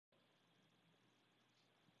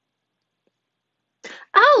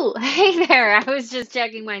Oh, hey there. I was just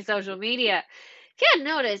checking my social media. If you hadn't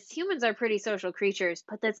noticed, humans are pretty social creatures,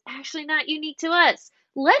 but that's actually not unique to us.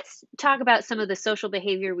 Let's talk about some of the social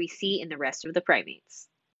behavior we see in the rest of the primates.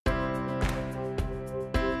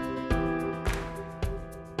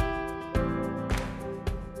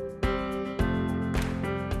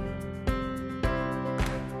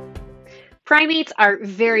 Primates are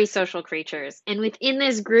very social creatures, and within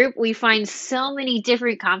this group, we find so many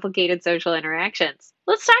different complicated social interactions.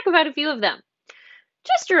 Let's talk about a few of them.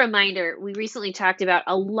 Just a reminder, we recently talked about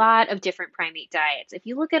a lot of different primate diets. If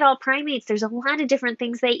you look at all primates, there's a lot of different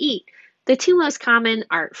things they eat. The two most common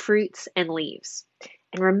are fruits and leaves.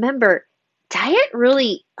 And remember, diet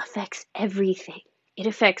really affects everything. It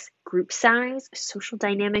affects group size, social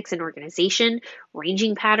dynamics and organization,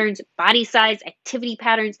 ranging patterns, body size, activity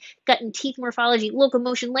patterns, gut and teeth morphology,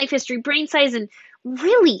 locomotion, life history, brain size, and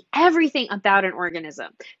really everything about an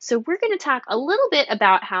organism. So we're going to talk a little bit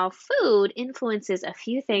about how food influences a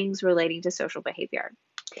few things relating to social behavior.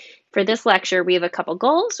 For this lecture, we have a couple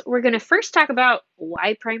goals. We're going to first talk about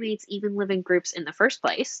why primates even live in groups in the first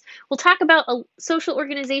place. We'll talk about a social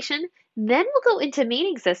organization, then we'll go into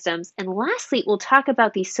mating systems, and lastly, we'll talk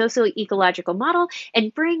about the socio-ecological model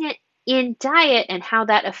and bring it in diet and how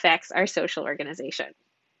that affects our social organization.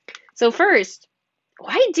 So first,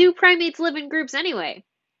 why do primates live in groups anyway?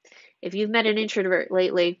 If you've met an introvert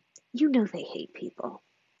lately, you know they hate people.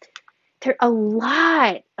 There are a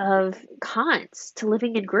lot of cons to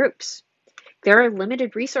living in groups. There are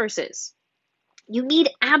limited resources. You need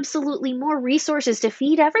absolutely more resources to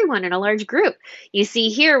feed everyone in a large group. You see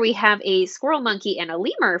here we have a squirrel monkey and a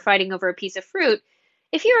lemur fighting over a piece of fruit.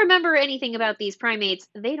 If you remember anything about these primates,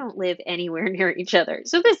 they don't live anywhere near each other.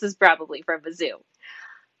 So this is probably from a zoo.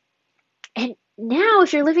 And now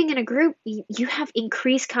if you're living in a group, you have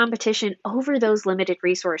increased competition over those limited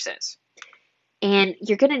resources. And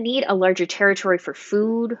you're going to need a larger territory for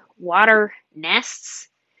food, water, nests.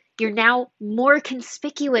 You're now more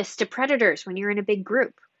conspicuous to predators when you're in a big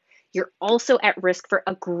group. You're also at risk for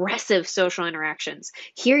aggressive social interactions.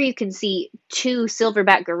 Here you can see two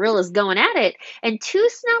silverback gorillas going at it and two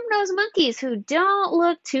snub-nosed monkeys who don't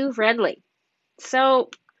look too friendly. So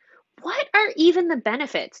what are even the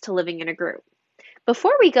benefits to living in a group?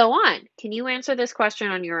 Before we go on, can you answer this question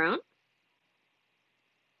on your own?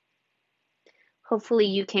 Hopefully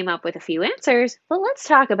you came up with a few answers, but let's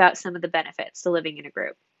talk about some of the benefits to living in a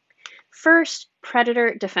group. First,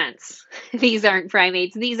 predator defense. These aren't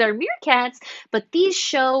primates, these are meerkats, but these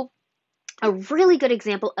show a really good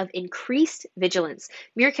example of increased vigilance.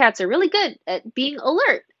 Meerkats are really good at being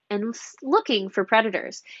alert and looking for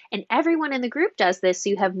predators. And everyone in the group does this, so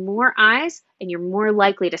you have more eyes and you're more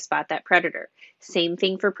likely to spot that predator. Same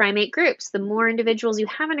thing for primate groups. The more individuals you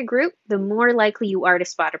have in a group, the more likely you are to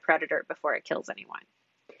spot a predator before it kills anyone.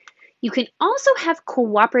 You can also have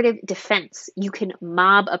cooperative defense. You can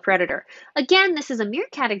mob a predator. Again, this is a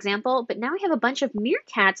meerkat example, but now we have a bunch of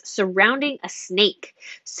meerkats surrounding a snake.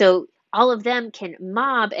 So all of them can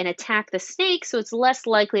mob and attack the snake, so it's less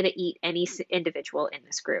likely to eat any individual in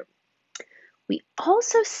this group. We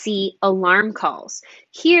also see alarm calls.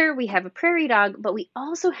 Here we have a prairie dog, but we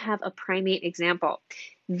also have a primate example.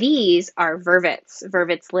 These are vervets.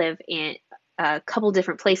 Vervets live in a couple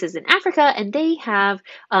different places in Africa, and they have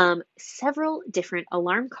several different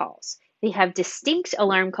alarm calls. They have distinct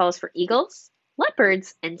alarm calls for eagles,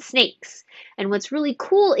 leopards, and snakes. And what's really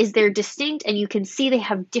cool is they're distinct, and you can see they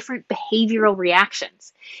have different behavioral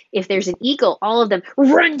reactions. If there's an eagle, all of them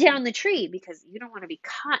run down the tree because you don't want to be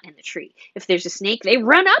caught in the tree. If there's a snake, they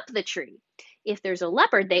run up the tree. If there's a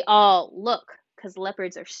leopard, they all look because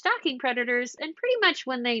leopards are stalking predators, and pretty much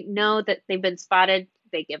when they know that they've been spotted,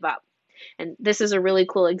 they give up. And this is a really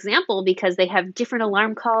cool example because they have different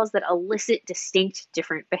alarm calls that elicit distinct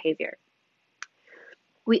different behavior.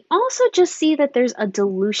 We also just see that there's a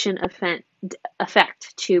dilution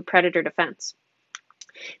effect to predator defense.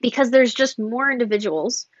 Because there's just more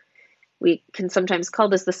individuals, we can sometimes call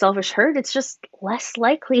this the selfish herd, it's just less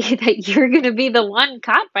likely that you're going to be the one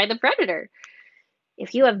caught by the predator.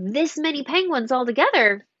 If you have this many penguins all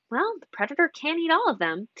together, well, the predator can't eat all of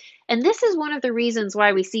them. And this is one of the reasons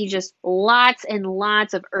why we see just lots and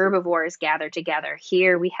lots of herbivores gathered together.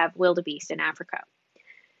 Here we have wildebeest in Africa.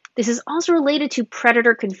 This is also related to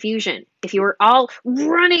predator confusion. If you were all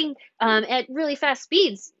running at really fast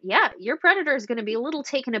speeds, yeah, your predator is going to be a little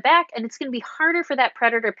taken aback, and it's going to be harder for that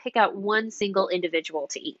predator to pick out one single individual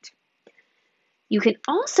to eat. You can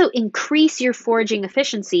also increase your foraging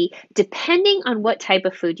efficiency depending on what type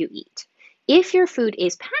of food you eat. If your food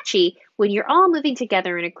is patchy, when you're all moving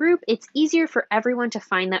together in a group, it's easier for everyone to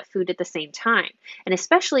find that food at the same time. And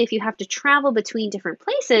especially if you have to travel between different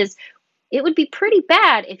places, it would be pretty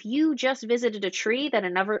bad if you just visited a tree that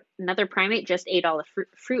another primate just ate all the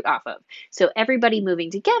fruit off of. So everybody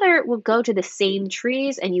moving together will go to the same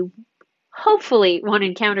trees, and you hopefully won't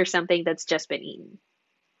encounter something that's just been eaten.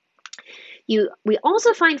 We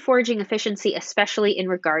also find foraging efficiency, especially in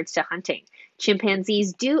regards to hunting.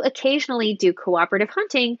 Chimpanzees do occasionally do cooperative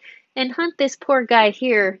hunting and hunt this poor guy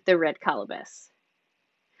here, the red colobus.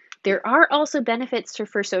 There are also benefits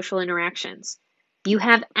for social interactions. You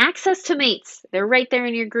have access to mates. They're right there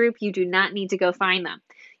in your group. You do not need to go find them.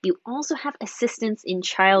 You also have assistance in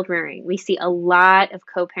child rearing. We see a lot of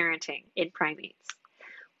co-parenting in primates.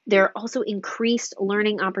 There are also increased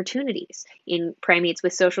learning opportunities. In primates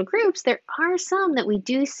with social groups, there are some that we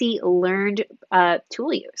do see learned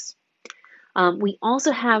tool use. We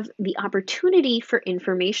also have the opportunity for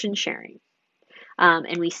information sharing.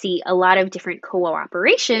 And we see a lot of different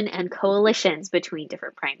cooperation and coalitions between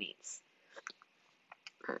different primates.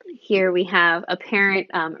 Here we have a parent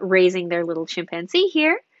raising their little chimpanzee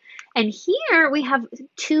here. And here we have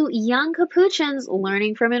two young capuchins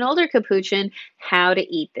learning from an older capuchin how to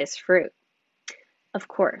eat this fruit. Of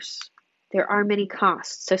course, there are many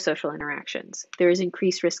costs to social interactions. There is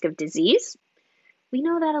increased risk of disease. We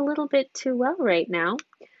know that a little bit too well right now.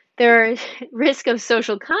 There is risk of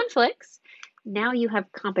social conflicts. Now you have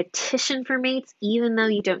competition for mates, even though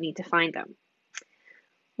you don't need to find them.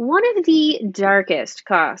 One of the darkest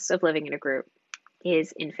costs of living in a group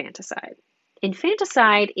is infanticide.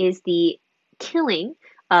 Infanticide is the killing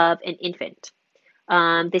of an infant.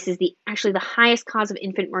 This is actually the highest cause of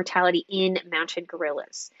infant mortality in mountain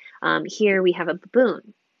gorillas. Here we have a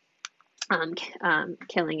baboon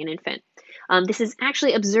killing an infant. This is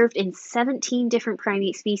actually observed in 17 different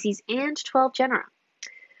primate species and 12 genera.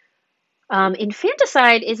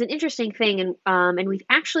 Infanticide is an interesting thing, and we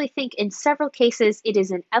actually think in several cases it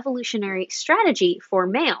is an evolutionary strategy for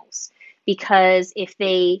males, because if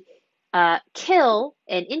they kill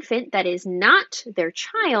an infant that is not their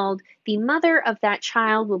child, the mother of that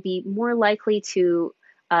child will be more likely to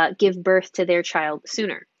give birth to their child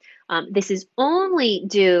sooner. This is only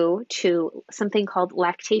due to something called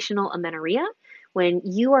lactational amenorrhea. When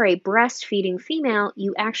you are a breastfeeding female,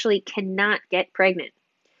 you actually cannot get pregnant.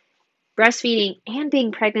 Breastfeeding and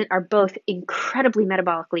being pregnant are both incredibly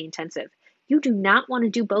metabolically intensive. You do not want to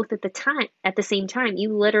do both at the same time.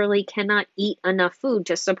 You literally cannot eat enough food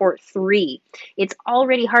to support 3. It's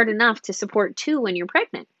already hard enough to support 2 when you're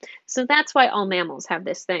pregnant. So that's why all mammals have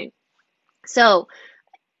this thing. So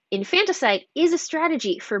infanticide is a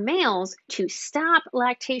strategy for males to stop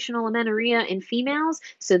lactational amenorrhea in females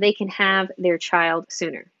so they can have their child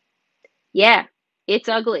sooner. Yeah, it's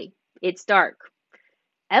ugly. It's dark.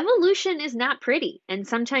 Evolution is not pretty, and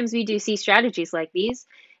sometimes we do see strategies like these.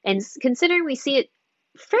 And considering we see it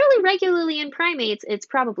fairly regularly in primates, it's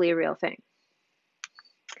probably a real thing.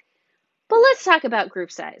 But let's talk about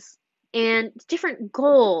group size and different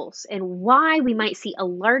goals and why we might see a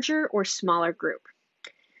larger or smaller group.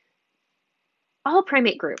 All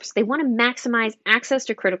primate groups, they want to maximize access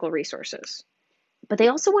to critical resources, but they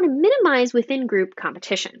also want to minimize within group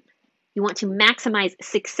competition. You want to maximize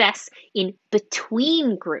success in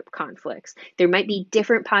between group conflicts. There might be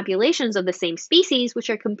different populations of the same species which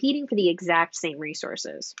are competing for the exact same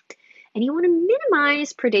resources. And you want to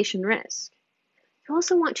minimize predation risk. You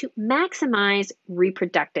also want to maximize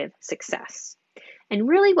reproductive success. And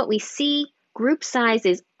really what we see, group size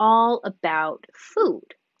is all about food.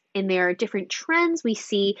 And there are different trends we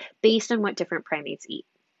see based on what different primates eat.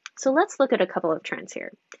 So let's look at a couple of trends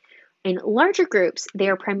here. In larger groups, they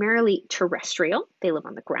are primarily terrestrial. They live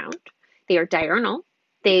on the ground. They are diurnal.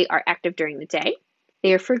 They are active during the day.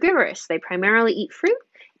 They are frugivorous. They primarily eat fruit,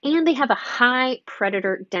 and they have a high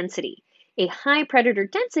predator density. A high predator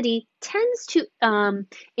density tends to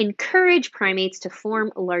encourage primates to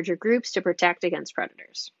form larger groups to protect against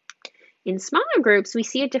predators. In smaller groups, we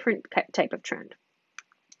see a different type of trend.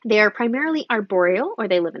 They are primarily arboreal, or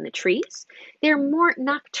they live in the trees. They are more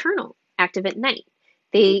nocturnal, active at night.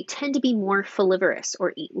 They tend to be more folivorous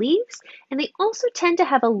or eat leaves, and they also tend to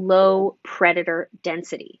have a low predator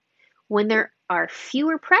density. When there are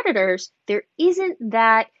fewer predators, there isn't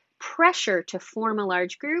that pressure to form a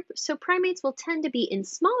large group, so primates will tend to be in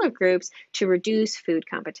smaller groups to reduce food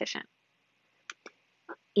competition.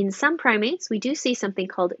 In some primates, we do see something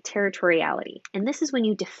called territoriality, and this is when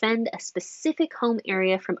you defend a specific home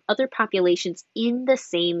area from other populations in the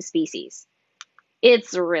same species.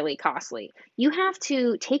 It's really costly. You have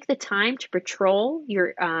to take the time to patrol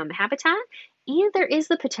your habitat, and there is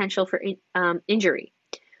the potential for injury.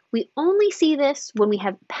 We only see this when we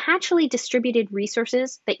have patchily distributed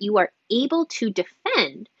resources that you are able to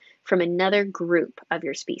defend from another group of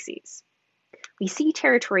your species. We see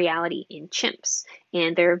territoriality in chimps,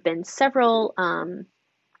 and there have been several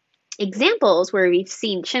examples where we've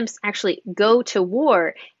seen chimps actually go to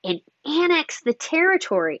war and annex the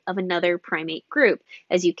territory of another primate group,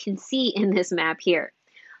 as you can see in this map here.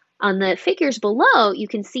 On the figures below, you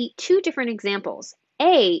can see two different examples.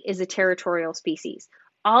 A is a territorial species.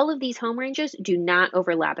 All of these home ranges do not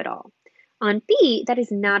overlap at all. On B, that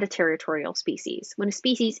is not a territorial species. When a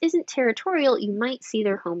species isn't territorial, you might see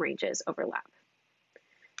their home ranges overlap.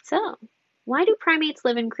 So, why do primates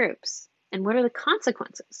live in groups? And what are the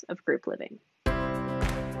consequences of group living?